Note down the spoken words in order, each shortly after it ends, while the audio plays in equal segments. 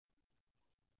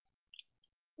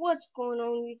What's going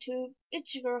on, YouTube?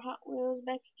 It's your girl Hot Wheels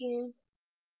back again.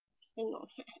 Hang on.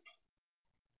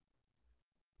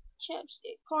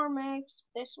 Chapstick, CarMax,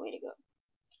 best way to go.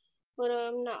 But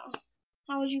nah.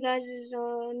 How was you guys'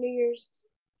 New Year's?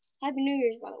 Happy New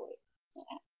Year's, by the way.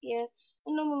 Yeah,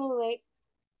 I know I'm a little late.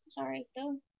 Sorry,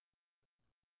 though.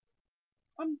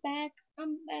 I'm back.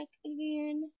 I'm back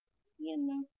again. You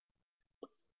know.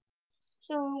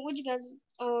 So, what you guys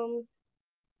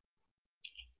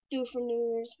do for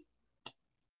New Year's?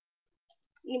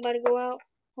 Anybody go out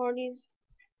parties?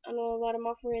 I know a lot of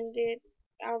my friends did.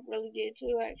 I really did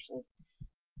too, actually.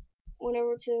 Went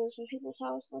over to some people's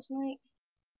house last night.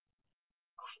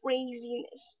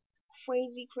 Craziness.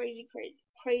 Craziness.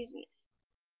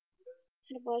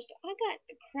 Had a blast. I got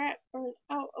the crap burned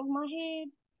out of my head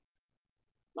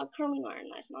by curling iron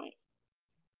last night.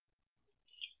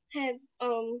 Had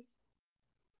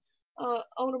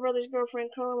older brother's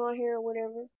girlfriend curling my hair or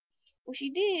whatever. What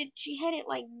she did, she had it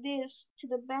like this to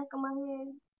the back of my head,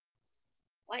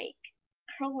 like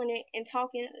curling it and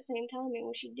talking at the same time. And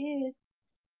when she did,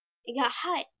 it got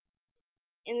hot.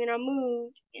 And then I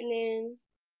moved, and then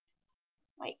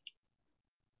like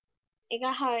it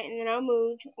got hot, and then I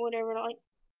moved, whatever, like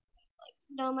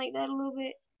down like that a little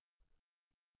bit,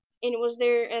 and it was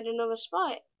there at another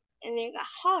spot, and then it got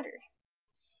hotter.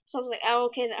 So I was like, oh,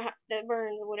 okay, that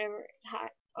burns or whatever. It's hot.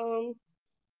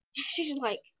 She just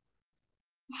like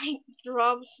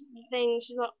drops the thing.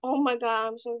 She's like, oh my god,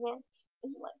 I'm so sorry.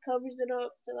 It's like covers it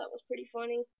up, so that was pretty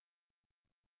funny.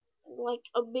 It's like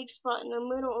a big spot in the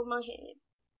middle of my head,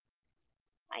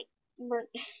 like burnt.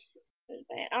 It was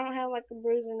bad. I don't have like a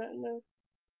bruise or nothing though.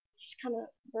 Just kind of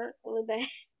burnt really bad.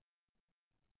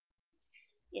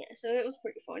 Yeah, so it was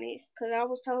pretty funny because I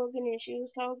was talking and she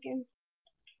was talking,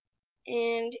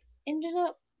 and ended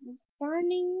up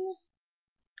burning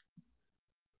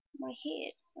my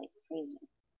head like crazy.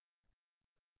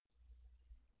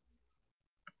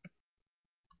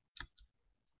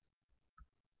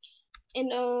 And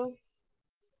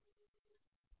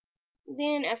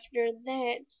then after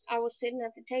that, I was sitting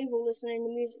at the table listening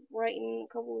to music, writing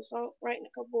a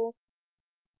couple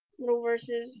little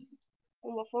verses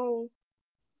on my phone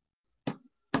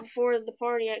before the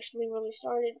party actually really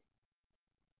started.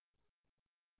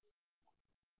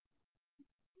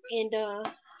 And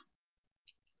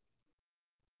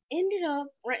ended up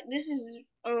right. This is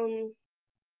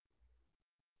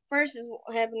first is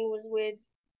what happened was with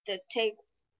the table.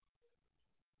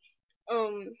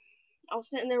 I was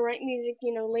sitting there writing music,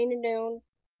 leaning down,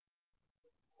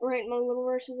 writing my little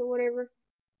verses or whatever,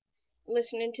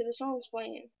 listening to the songs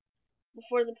playing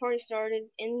before the party started,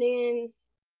 and then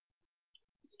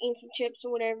eating some chips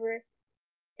or whatever.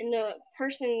 And the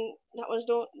person that was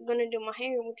gonna do my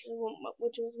hair,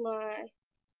 which was my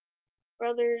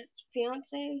brother's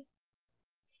fiance,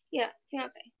 yeah,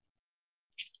 fiance.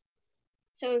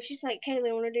 So she's like, Kaylee,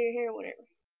 I wanna do your hair or whatever.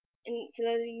 And for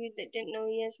those of you that didn't know,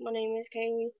 yes, my name is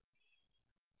Kaylee.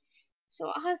 So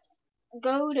I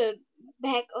go to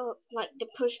back up, like to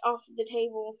push off the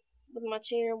table with my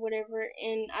chair or whatever,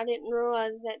 and I didn't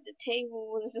realize that the table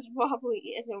was as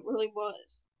wobbly as it really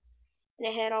was. And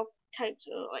it had all types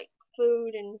of like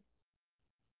food and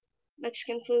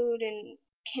Mexican food and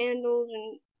candles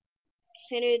and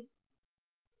scented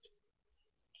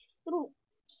little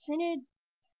scented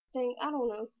thing. I don't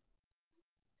know.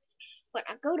 But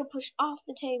I go to push off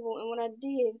the table, and when I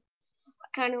did, I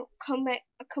kind of come back.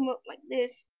 I come up like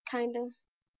this, kind of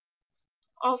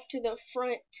off to the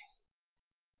front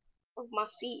of my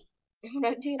seat. And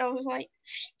when I did, I was like,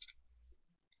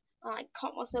 I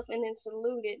caught myself and then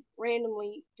saluted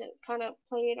randomly to kind of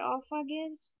play it off, I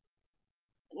guess.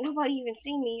 Nobody even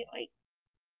seen me, like,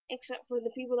 except for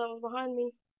the people that was behind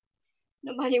me.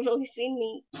 Nobody really seen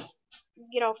me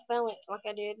get off balance like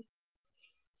I did.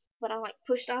 But I like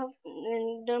pushed off and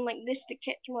then done like this to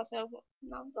catch myself.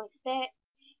 And I was like that.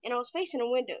 And I was facing a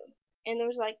window. And there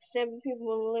was like 7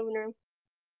 people in the living room.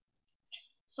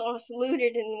 So I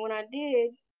saluted, and when I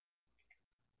did,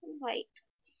 like,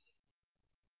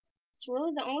 it's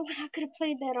really the only way I could have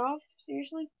played that off,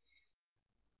 seriously.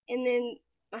 And then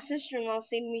my sister-in-law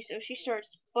seen me, so she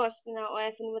starts busting out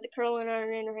laughing with a curling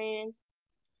iron in her hand.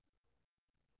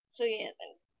 So yeah,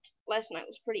 last night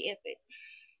was pretty epic.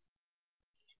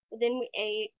 But then we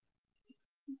ate,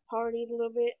 partied a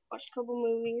little bit, watched a couple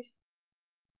movies.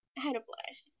 I had a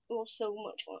blast. It was so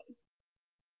much fun.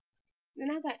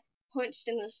 Then I got punched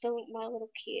in the stomach by a little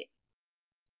kid.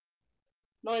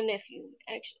 My nephew,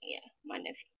 actually, yeah, my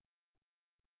nephew.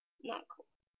 Not cool.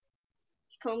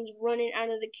 He comes running out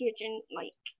of the kitchen,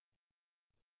 like,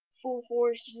 full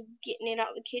force, just getting it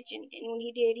out of the kitchen. And when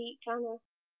he did, he kind of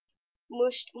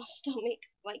mushed my stomach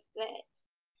like that,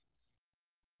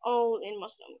 all in my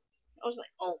stomach. I was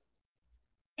like, oh,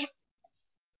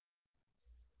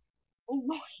 oh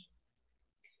boy.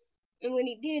 And when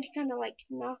he did, he kind of like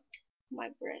knocked my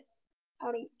breath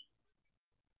out of me.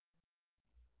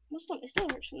 My stomach still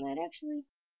hurts from that, actually.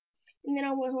 And then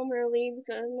I went home early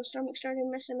because my stomach started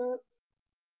messing up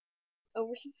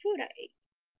over some food I ate.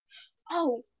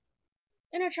 Oh,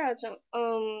 and I tried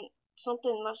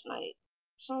something last night.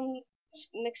 Some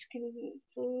Mexican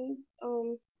food.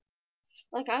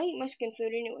 Like I eat Mexican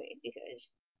food anyway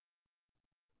because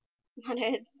my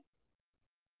dad's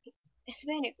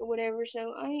Hispanic or whatever,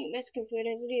 so I eat Mexican food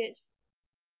as it is.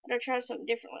 But I tried something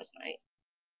different last night.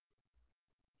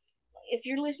 If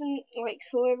you're listening, like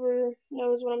whoever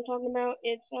knows what I'm talking about,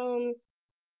 it's how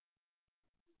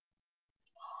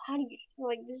do you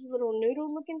like these little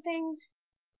noodle looking things?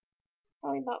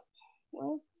 Probably about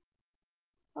well,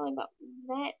 probably about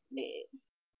that big.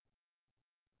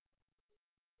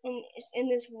 And it's in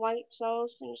this white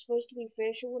sauce and it's supposed to be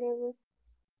fish or whatever.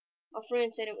 My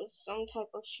friend said it was some type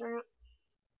of shrimp.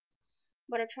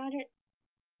 But I tried it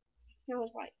and I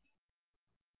was like,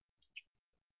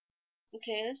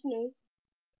 okay, that's new.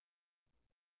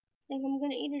 I think I'm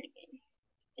gonna eat it again.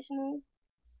 It's new.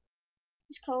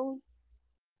 It's cold.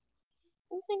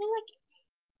 I think I like it.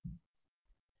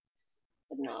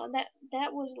 But no,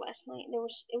 that was last night.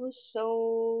 It was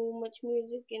so much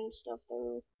music and stuff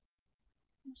though.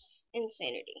 It was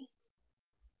insanity.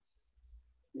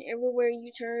 And everywhere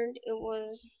you turned, it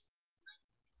was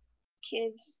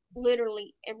kids,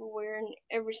 literally everywhere in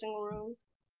every single room.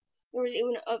 There was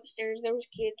even upstairs. There was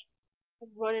kids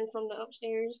running from the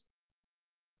upstairs,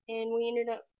 and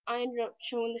I ended up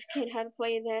showing this kid how to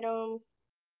play that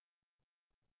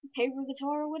paper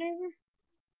guitar or whatever.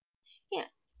 Yeah,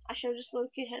 I showed this little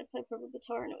kid how to play paper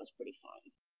guitar, and it was pretty fun.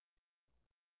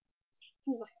 He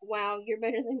was like, "Wow, you're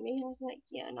better than me." I was like,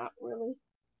 "Yeah, not really,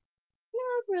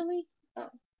 not really." Oh,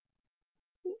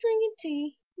 I'm drinking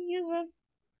tea. Yes,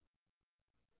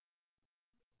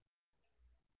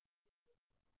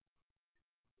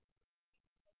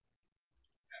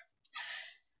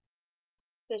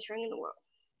 best ring in the world.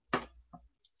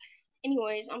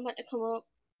 Anyways, I'm about to come up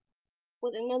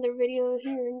with another video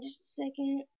here in just a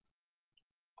second.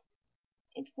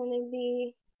 It's gonna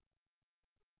be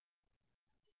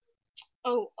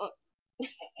oh,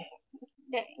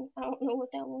 dang, I don't know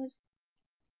what that was.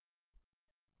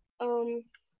 Um,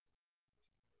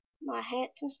 my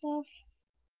hats and stuff,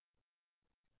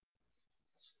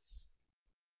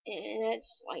 and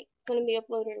that's like gonna be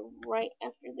uploaded right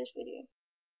after this video.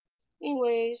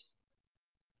 Anyways,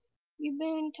 you've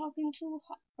been talking to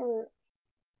or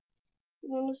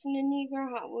you've been listening to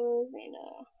Negro Hot Wheels, and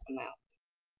I'm out.